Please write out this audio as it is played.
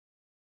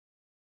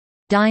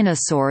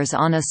Dinosaurs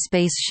on a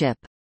Spaceship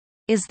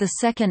is the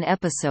second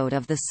episode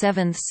of the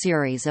seventh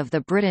series of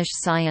the British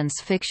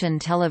science fiction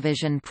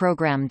television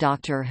programme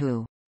Doctor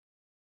Who.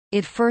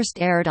 It first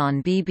aired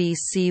on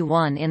BBC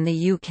One in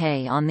the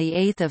UK on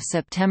 8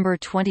 September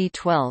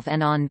 2012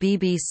 and on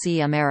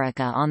BBC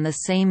America on the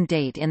same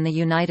date in the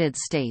United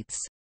States.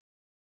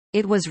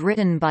 It was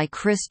written by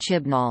Chris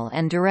Chibnall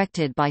and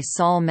directed by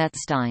Saul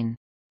Metzstein.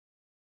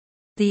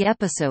 The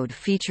episode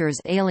features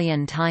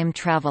alien time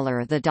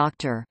traveler the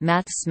Doctor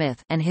Matt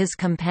Smith and his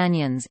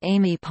companions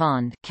Amy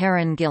Pond,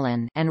 Karen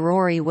Gillan, and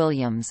Rory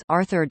Williams,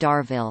 Arthur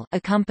Darvill,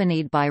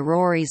 accompanied by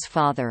Rory's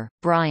father,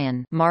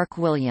 Brian, Mark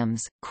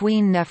Williams,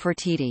 Queen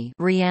Nefertiti,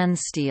 Rhiann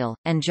Steele,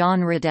 and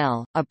John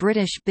Riddell, a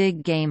British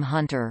big game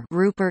hunter,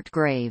 Rupert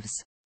Graves.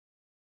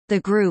 The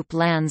group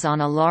lands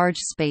on a large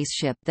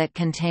spaceship that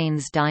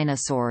contains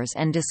dinosaurs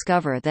and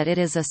discover that it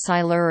is a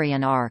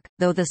Silurian Ark,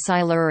 though the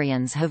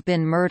Silurians have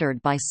been murdered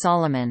by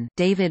Solomon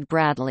David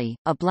Bradley,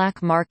 a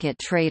black market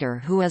trader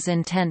who is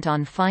intent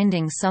on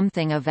finding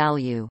something of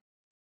value.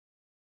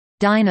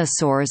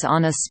 Dinosaurs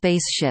on a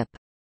Spaceship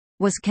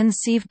was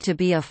conceived to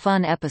be a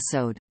fun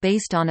episode,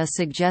 based on a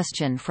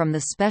suggestion from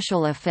the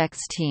special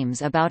effects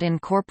teams about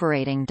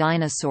incorporating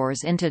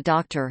dinosaurs into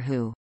Doctor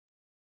Who.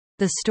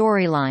 The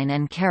storyline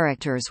and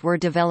characters were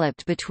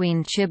developed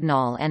between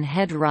Chibnall and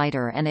head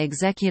writer and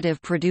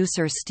executive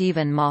producer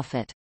Stephen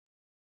Moffat.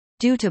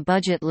 Due to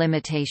budget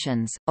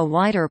limitations, a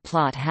wider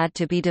plot had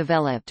to be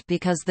developed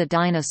because the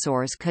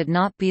dinosaurs could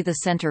not be the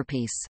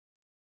centerpiece.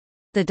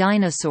 The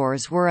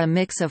dinosaurs were a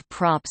mix of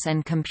props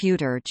and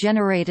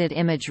computer-generated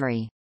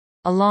imagery.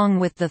 Along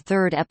with the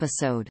third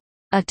episode,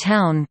 A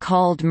Town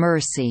Called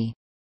Mercy,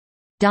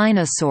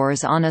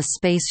 Dinosaurs on a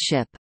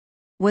Spaceship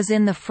was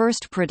in the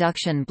first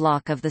production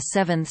block of the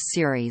seventh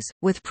series,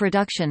 with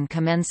production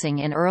commencing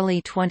in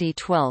early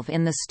 2012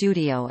 in the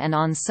studio and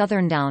on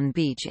Southerndown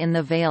Beach in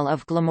the Vale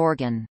of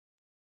Glamorgan.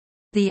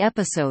 The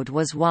episode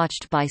was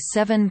watched by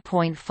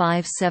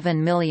 7.57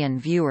 million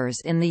viewers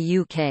in the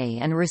UK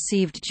and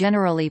received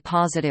generally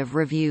positive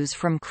reviews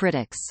from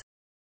critics.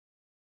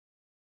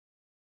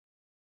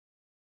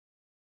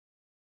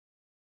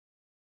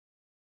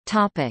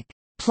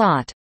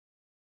 Plot.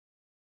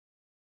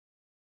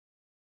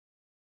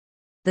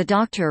 The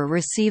Doctor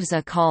receives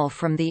a call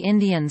from the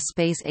Indian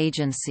Space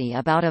Agency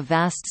about a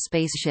vast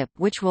spaceship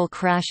which will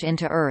crash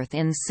into Earth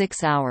in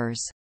 6 hours.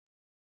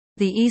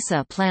 The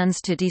ESA plans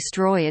to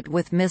destroy it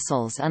with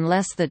missiles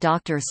unless the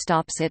Doctor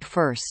stops it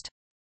first.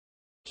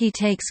 He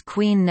takes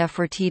Queen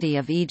Nefertiti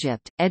of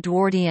Egypt,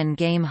 Edwardian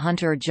game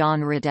hunter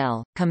John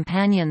Riddell,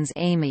 companions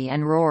Amy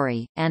and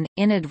Rory, and,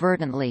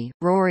 inadvertently,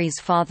 Rory's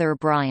father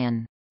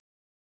Brian.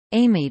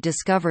 Amy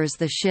discovers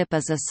the ship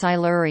is a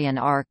Silurian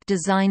Ark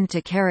designed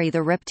to carry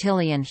the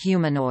reptilian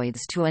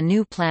humanoids to a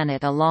new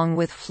planet along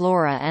with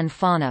flora and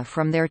fauna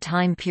from their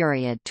time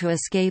period to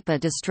escape a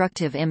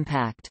destructive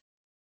impact.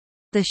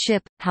 The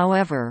ship,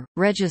 however,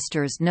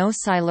 registers no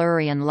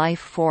Silurian life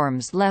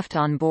forms left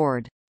on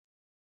board.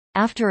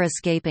 After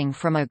escaping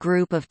from a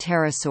group of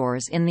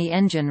pterosaurs in the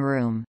engine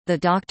room, the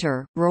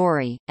Doctor,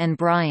 Rory, and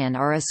Brian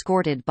are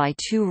escorted by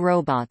 2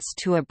 robots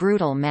to a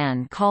brutal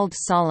man called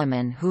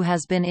Solomon who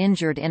has been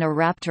injured in a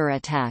raptor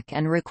attack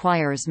and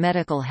requires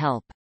medical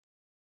help.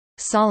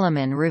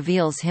 Solomon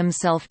reveals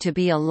himself to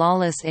be a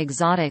lawless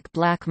exotic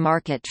black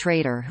market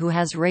trader who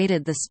has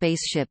raided the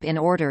spaceship in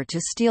order to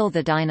steal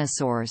the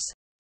dinosaurs.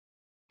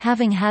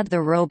 Having had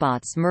the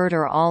robots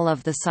murder all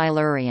of the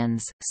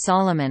Silurians,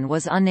 Solomon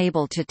was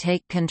unable to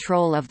take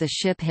control of the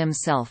ship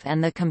himself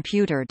and the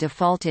computer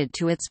defaulted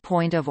to its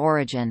point of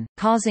origin,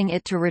 causing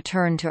it to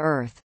return to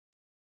Earth.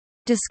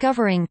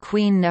 Discovering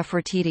Queen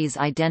Nefertiti's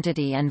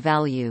identity and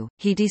value,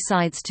 he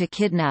decides to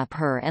kidnap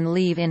her and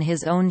leave in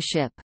his own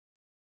ship.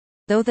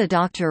 Though the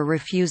Doctor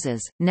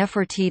refuses,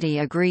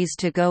 Nefertiti agrees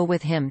to go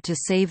with him to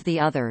save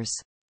the others.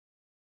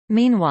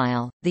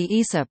 Meanwhile,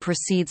 the ESA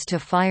proceeds to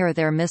fire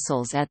their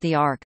missiles at the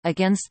Ark,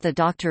 against the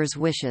Doctor's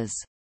wishes.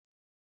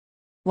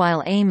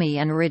 While Amy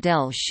and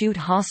Riddell shoot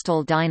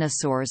hostile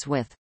dinosaurs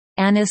with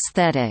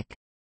anesthetic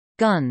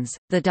guns,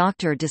 the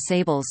Doctor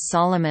disables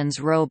Solomon's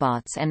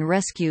robots and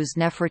rescues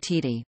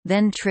Nefertiti,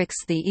 then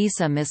tricks the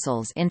ESA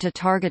missiles into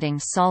targeting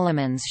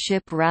Solomon's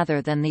ship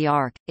rather than the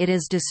Ark. It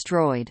is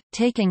destroyed,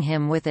 taking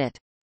him with it.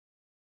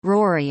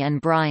 Rory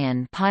and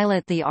Brian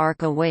pilot the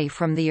Ark away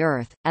from the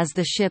Earth, as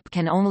the ship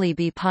can only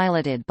be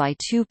piloted by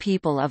 2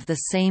 people of the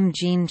same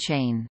gene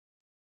chain.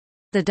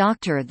 The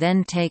Doctor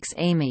then takes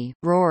Amy,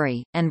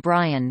 Rory, and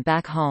Brian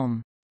back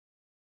home.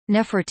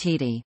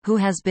 Nefertiti, who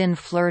has been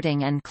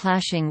flirting and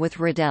clashing with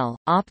Riddell,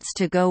 opts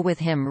to go with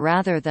him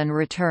rather than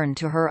return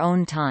to her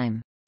own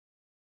time.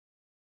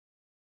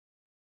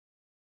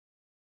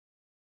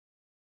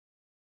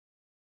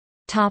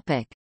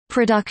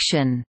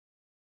 Production.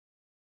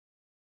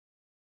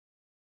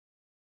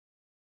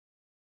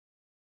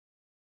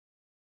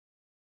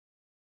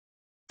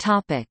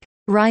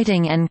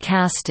 Writing and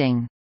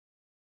casting.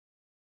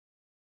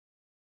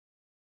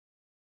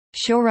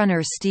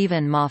 Showrunner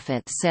Stephen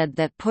Moffat said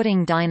that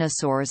putting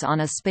dinosaurs on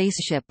a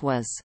spaceship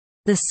was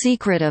the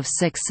secret of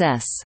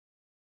success.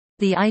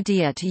 The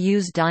idea to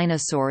use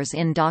dinosaurs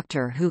in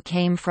Doctor Who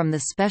came from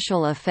the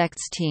special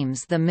effects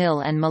teams The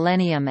Mill and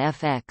Millennium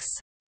FX.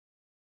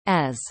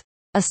 As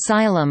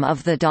Asylum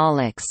of the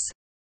Daleks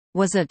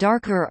was a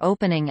darker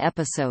opening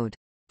episode,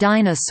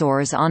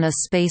 Dinosaurs on a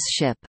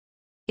Spaceship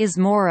is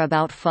more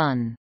about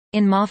fun.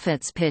 In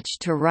Moffat's pitch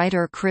to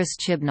writer Chris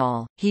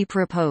Chibnall, he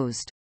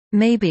proposed,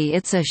 "Maybe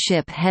it's a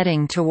ship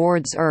heading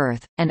towards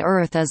Earth, and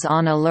Earth is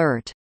on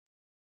alert."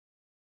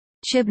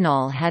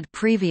 Chibnall had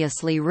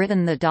previously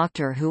written the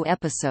Doctor Who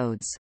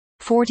episodes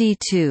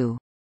 42,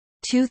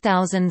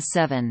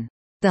 2007,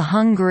 The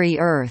Hungry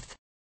Earth,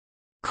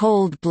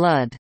 Cold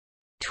Blood,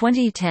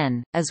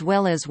 2010, as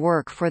well as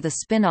work for the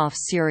spin-off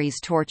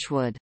series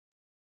Torchwood.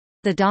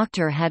 The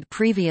Doctor had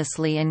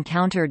previously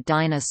encountered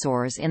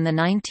dinosaurs in the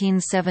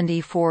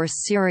 1974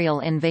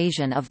 serial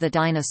Invasion of the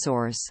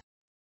Dinosaurs.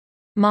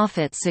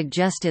 Moffat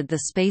suggested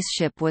the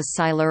spaceship was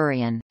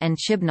Silurian, and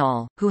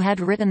Chibnall, who had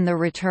written The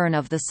Return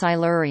of the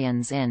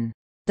Silurians in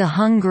The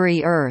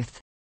Hungry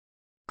Earth,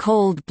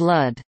 Cold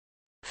Blood,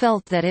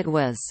 felt that it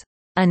was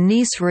a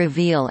nice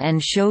reveal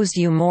and shows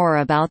you more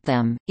about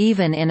them,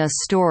 even in a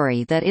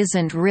story that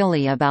isn't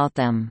really about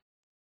them.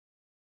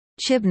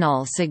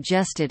 Chibnall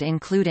suggested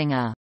including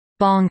a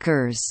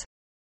bonkers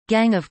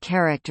gang of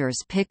characters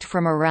picked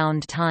from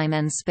around time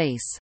and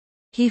space.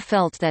 He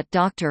felt that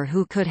Doctor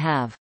Who could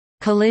have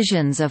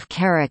collisions of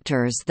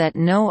characters that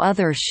no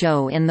other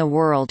show in the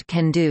world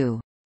can do,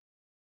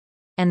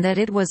 and that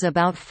it was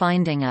about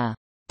finding a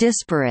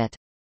disparate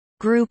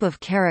group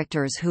of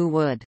characters who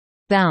would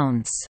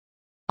bounce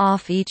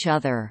off each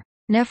other.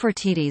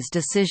 Nefertiti's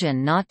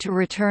decision not to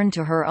return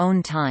to her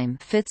own time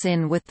fits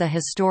in with the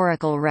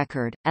historical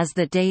record, as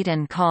the date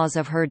and cause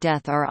of her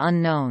death are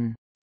unknown.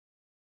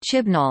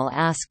 Chibnall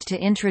asked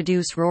to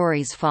introduce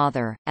Rory's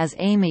father, as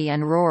Amy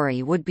and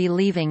Rory would be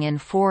leaving in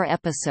 4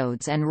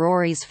 episodes and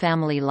Rory's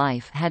family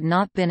life had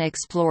not been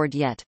explored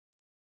yet.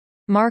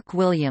 Mark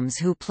Williams,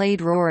 who played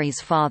Rory's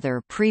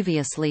father,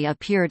 previously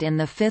appeared in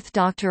the 5th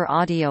Doctor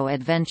audio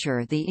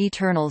adventure The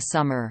Eternal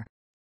Summer.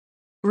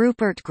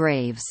 Rupert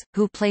Graves,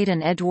 who played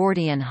an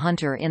Edwardian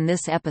hunter in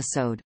this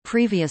episode,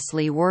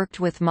 previously worked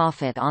with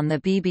Moffat on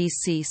the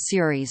BBC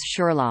series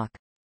Sherlock.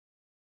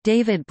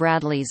 David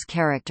Bradley's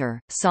character,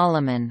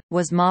 Solomon,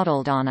 was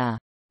modelled on a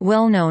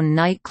well-known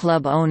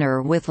nightclub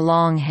owner with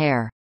long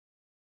hair.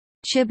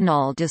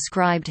 Chibnall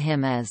described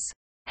him as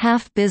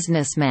half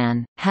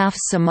businessman, half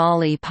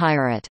Somali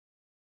pirate.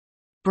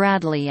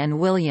 Bradley and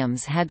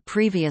Williams had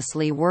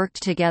previously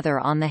worked together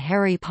on the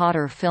Harry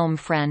Potter film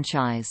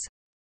franchise.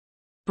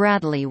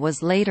 Bradley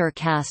was later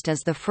cast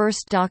as the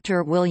first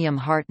Dr. William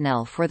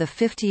Hartnell for the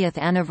 50th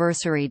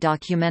anniversary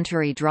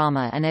documentary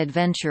drama An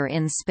Adventure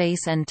in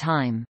Space and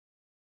Time.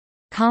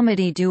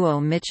 Comedy duo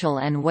Mitchell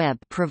and Webb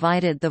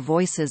provided the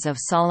voices of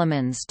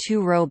Solomon's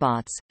 2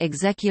 robots.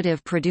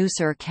 Executive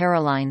producer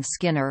Caroline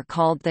Skinner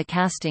called the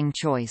casting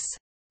choice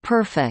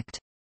perfect.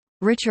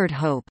 Richard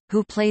Hope,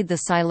 who played the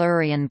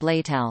Silurian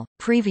Blatal,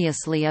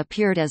 previously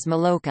appeared as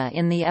Maloka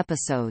in the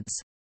episodes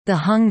The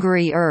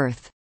Hungry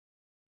Earth,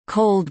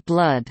 Cold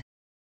Blood,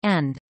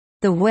 and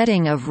The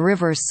Wedding of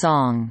River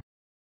Song.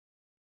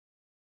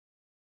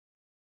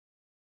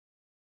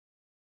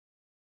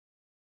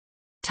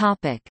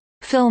 Topic: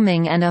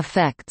 Filming and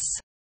effects.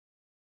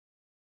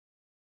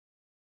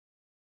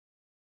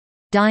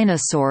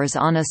 Dinosaurs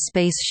on a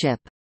Spaceship,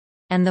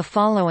 and the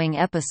following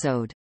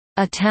episode,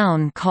 A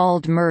Town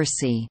Called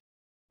Mercy,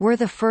 were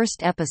the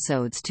first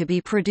episodes to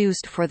be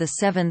produced for the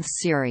 7th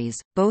series,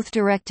 both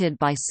directed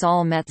by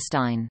Saul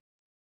Metzstein.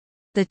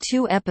 The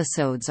 2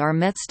 episodes are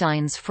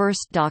Metzstein's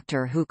first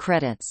Doctor Who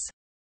credits.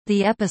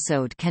 The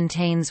episode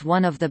contains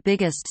one of the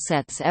biggest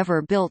sets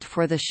ever built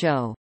for the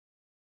show.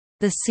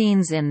 The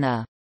scenes in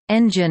the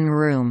engine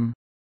room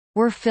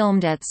were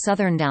filmed at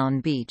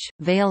Southerndown Beach,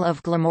 Vale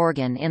of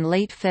Glamorgan in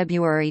late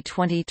February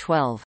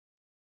 2012.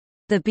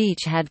 The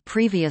beach had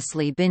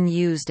previously been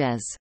used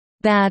as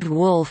Bad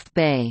Wolf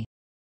Bay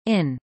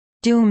in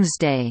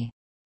Doomsday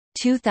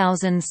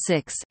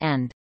 2006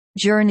 and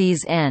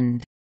Journey's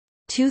End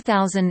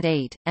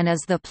 2008, and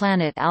as the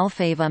planet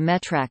Alphava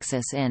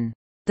Metraxis in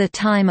The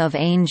Time of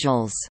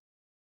Angels,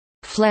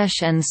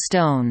 Flesh and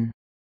Stone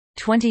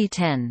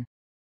 2010.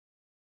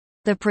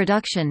 The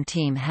production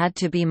team had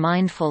to be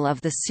mindful of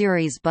the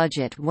series'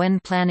 budget when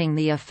planning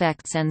the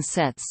effects and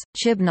sets.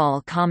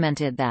 Chibnall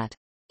commented that,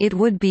 "It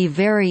would be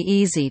very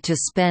easy to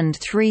spend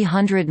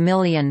 £300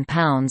 million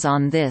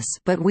on this,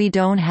 but we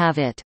don't have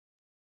it."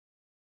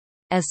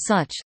 As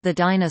such, the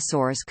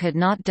dinosaurs could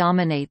not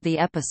dominate the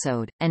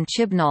episode, and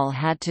Chibnall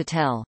had to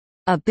tell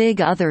a big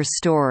other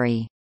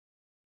story.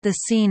 The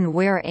scene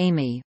where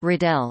Amy,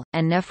 Riddell,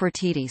 and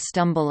Nefertiti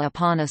stumble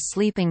upon a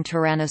sleeping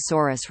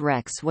Tyrannosaurus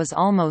rex was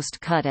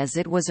almost cut, as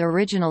it was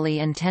originally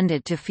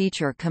intended to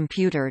feature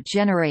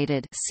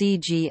computer-generated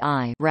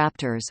 (CGI)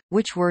 raptors,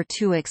 which were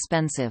too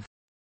expensive.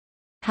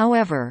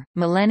 However,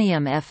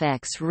 Millennium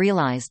FX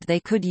realized they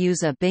could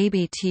use a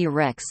baby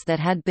T-Rex that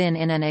had been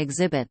in an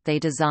exhibit they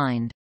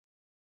designed.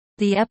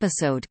 The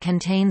episode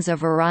contains a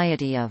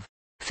variety of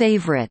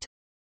favorite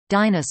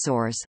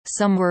Dinosaurs,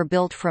 some were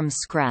built from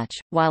scratch,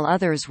 while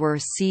others were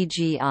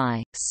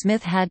CGI.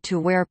 Smith had to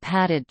wear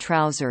padded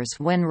trousers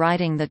when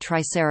riding the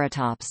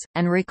Triceratops,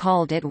 and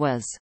recalled it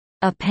was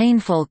a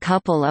painful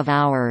couple of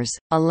hours,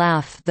 a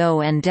laugh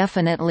though and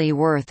definitely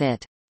worth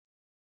it.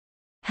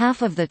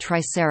 Half of the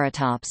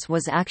Triceratops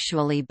was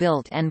actually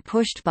built and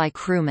pushed by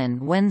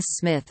crewmen when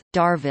Smith,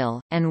 Darville,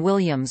 and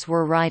Williams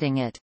were riding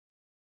it.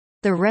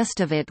 The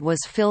rest of it was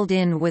filled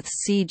in with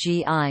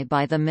CGI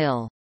by the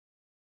mill.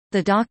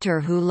 The Doctor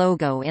Who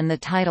logo in the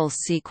title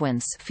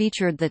sequence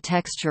featured the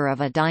texture of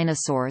a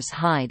dinosaur's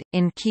hide,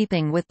 in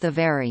keeping with the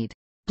varied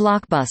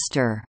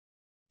blockbuster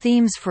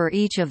themes for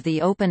each of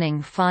the opening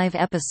 5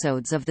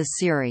 episodes of the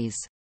series.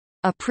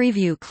 A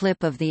preview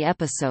clip of the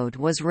episode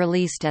was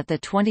released at the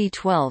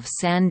 2012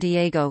 San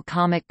Diego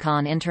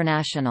Comic-Con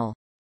International.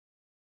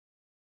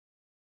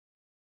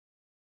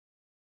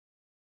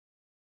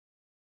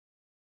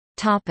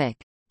 Topic: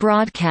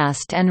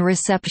 Broadcast and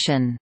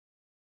reception.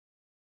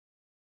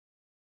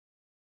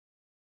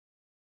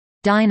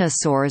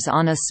 Dinosaurs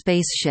on a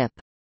Spaceship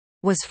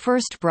was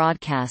first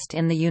broadcast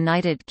in the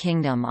United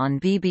Kingdom on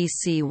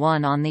BBC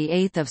One on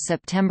 8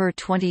 September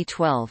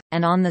 2012,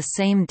 and on the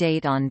same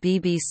date on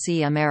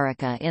BBC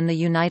America in the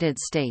United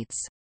States.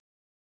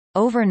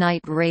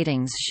 Overnight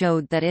ratings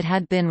showed that it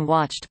had been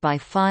watched by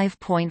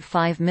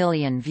 5.5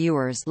 million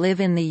viewers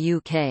live in the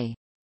UK.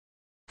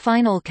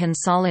 Final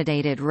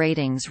consolidated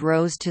ratings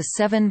rose to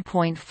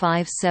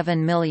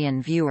 7.57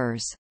 million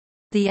viewers.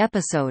 The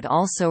episode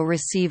also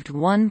received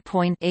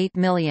 1.8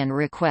 million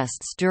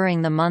requests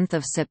during the month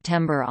of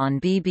September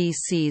on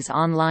BBC's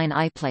online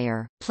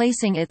iPlayer,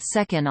 placing it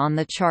second on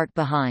the chart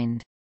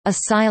behind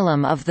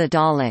Asylum of the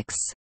Daleks.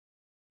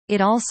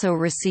 It also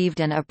received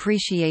an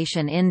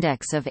appreciation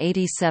index of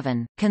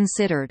 87,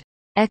 considered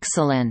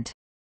excellent.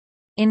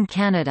 In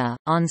Canada,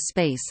 on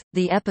Space,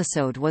 the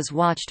episode was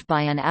watched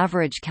by an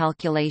average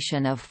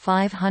calculation of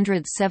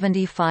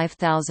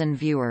 575,000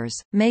 viewers,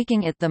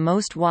 making it the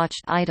most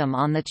watched item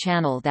on the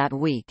channel that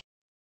week.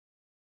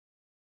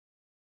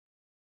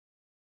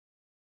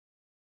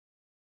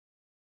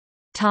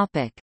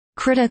 Topic: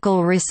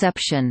 Critical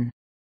reception.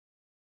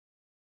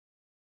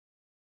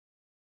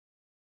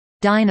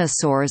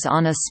 Dinosaurs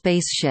on a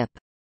Spaceship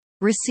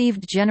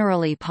received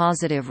generally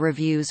positive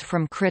reviews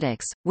from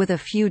critics, with a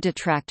few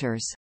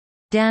detractors.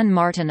 Dan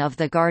Martin of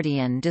The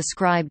Guardian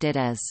described it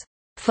as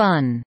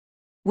fun,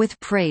 with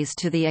praise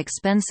to the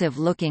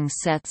expensive-looking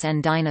sets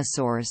and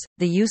dinosaurs,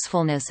 the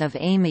usefulness of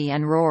Amy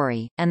and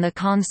Rory, and the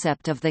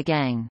concept of the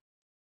gang.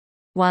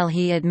 While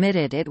he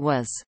admitted it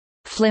was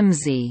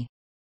flimsy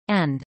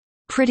and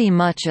pretty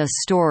much a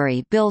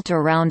story built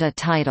around a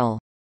title,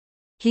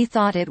 he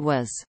thought it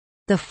was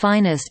the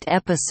finest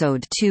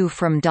episode 2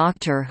 from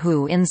Doctor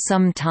Who in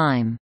some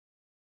time.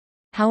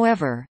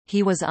 However,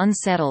 he was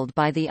unsettled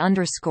by the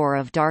underscore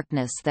of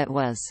darkness that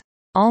was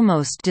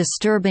almost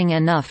disturbing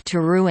enough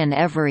to ruin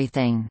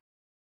everything.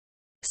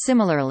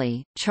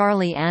 Similarly,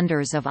 Charlie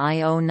Anders of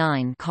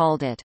IO9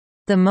 called it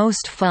the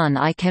most fun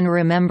I can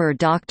remember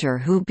Doctor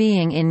Who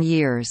being in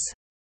years,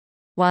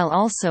 while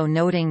also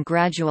noting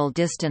gradual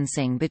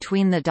distancing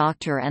between the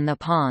Doctor and the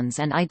pawns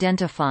and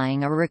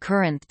identifying a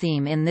recurrent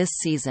theme in this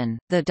season,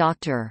 the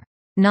Doctor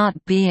not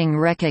being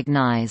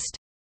recognized.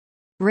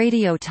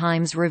 Radio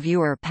Times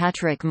reviewer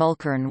Patrick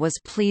Mulkern was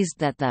pleased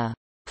that the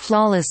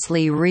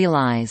flawlessly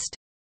realized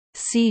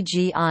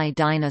CGI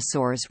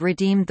dinosaurs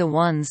redeemed the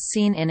ones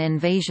seen in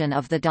Invasion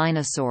of the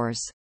Dinosaurs.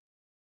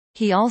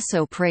 He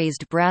also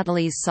praised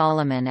Bradley's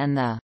Solomon and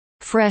the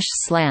fresh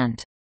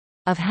slant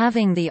of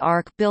having the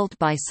Ark built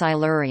by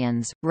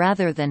Silurians,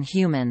 rather than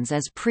humans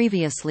as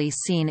previously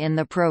seen in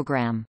the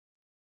program.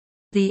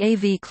 The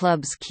AV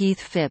Club's Keith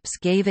Phipps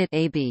gave it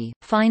a B,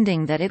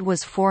 finding that it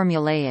was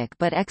formulaic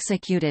but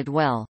executed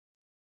well.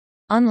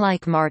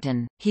 Unlike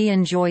Martin, he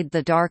enjoyed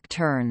the dark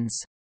turns.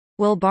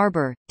 Will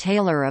Barber,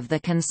 tailor of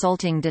The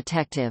Consulting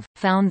Detective,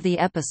 found the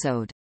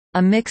episode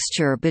a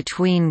mixture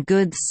between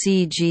good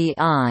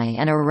CGI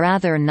and a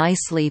rather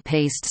nicely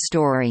paced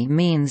story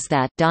means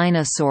that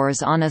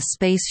Dinosaurs on a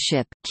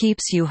Spaceship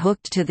keeps you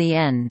hooked to the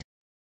end.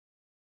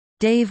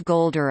 Dave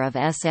Golder of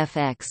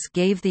SFX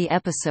gave the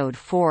episode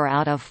 4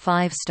 out of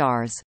 5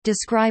 stars,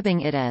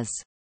 describing it as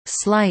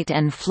slight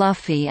and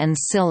fluffy and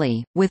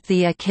silly, with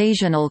the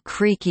occasional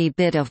creaky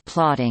bit of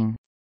plotting,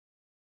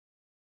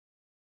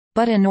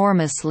 but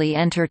enormously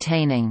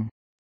entertaining.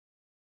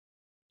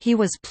 He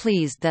was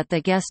pleased that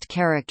the guest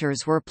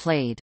characters were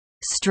played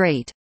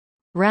straight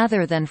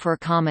rather than for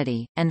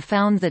comedy, and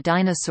found the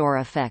dinosaur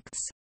effects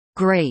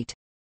great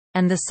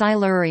and the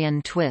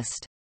Silurian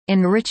twist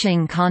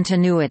enriching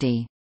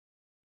continuity.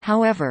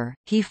 However,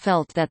 he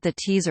felt that the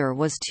teaser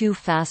was too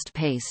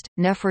fast-paced,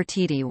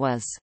 Nefertiti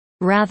was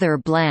rather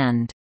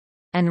bland,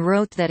 and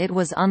wrote that it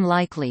was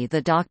unlikely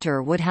the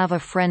Doctor would have a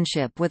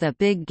friendship with a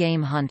big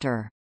game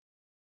hunter.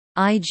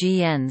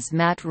 IGN's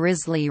Matt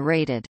Risley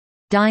rated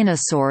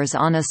Dinosaurs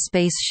on a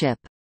Spaceship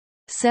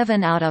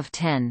 7 out of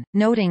 10,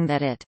 noting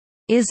that it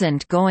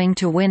isn't going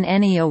to win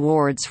any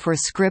awards for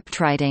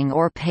scriptwriting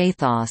or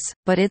pathos,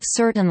 but it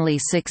certainly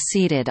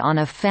succeeded on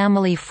a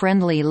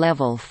family-friendly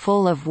level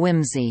full of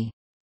whimsy."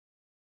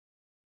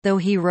 Though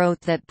he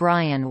wrote that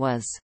Brian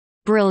was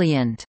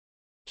 "brilliant,"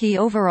 he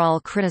overall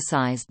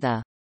criticized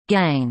the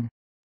gang,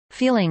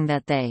 feeling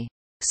that they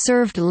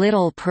served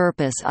little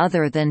purpose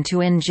other than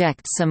to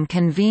inject some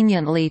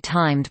conveniently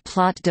timed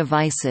plot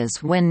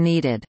devices when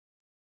needed.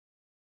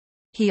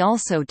 He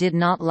also did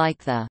not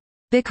like the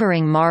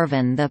bickering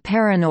Marvin the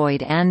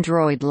paranoid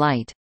android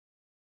light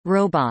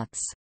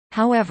robots.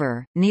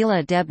 However,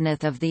 Neela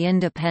Debnath of The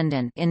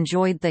Independent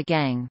enjoyed the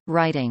gang,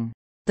 writing,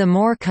 "The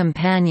more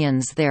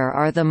companions there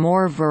are, the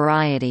more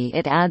variety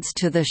it adds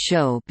to the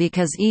show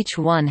because each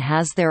one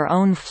has their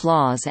own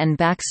flaws and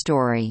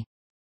backstory."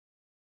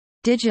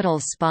 Digital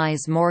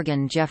Spy's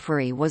Morgan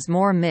Jeffrey was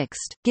more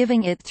mixed,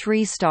 giving it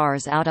 3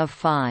 stars out of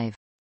 5.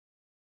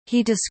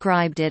 He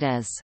described it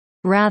as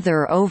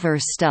rather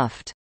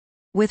overstuffed,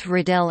 with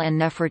Riddell and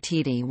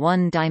Nefertiti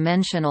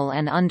one-dimensional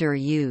and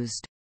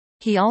underused.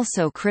 He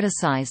also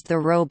criticized the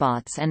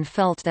robots and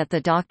felt that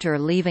the Doctor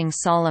leaving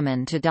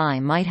Solomon to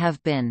die might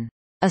have been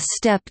a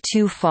step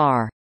too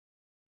far.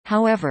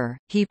 However,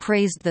 he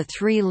praised the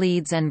 3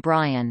 leads and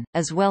Brian,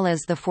 as well as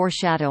the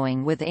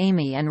foreshadowing with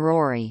Amy and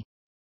Rory.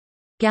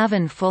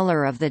 Gavin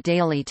Fuller of the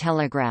Daily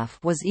Telegraph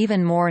was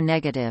even more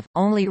negative,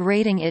 only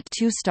rating it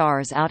 2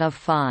 stars out of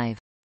 5.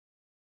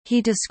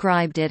 He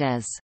described it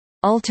as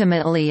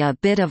ultimately a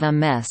bit of a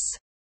mess,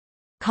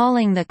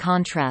 calling the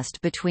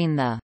contrast between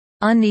the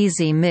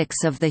uneasy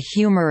mix of the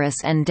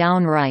humorous and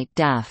downright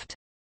daft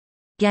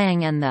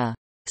gang and the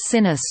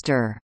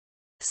sinister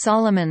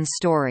Solomon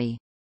story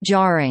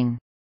jarring.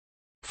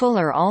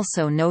 Fuller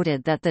also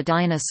noted that the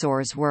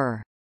dinosaurs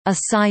were a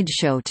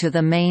sideshow to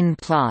the main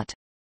plot.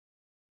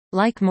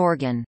 Like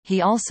Morgan,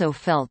 he also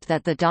felt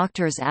that the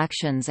Doctor's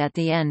actions at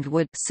the end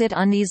would sit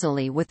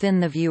uneasily within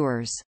the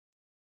viewers.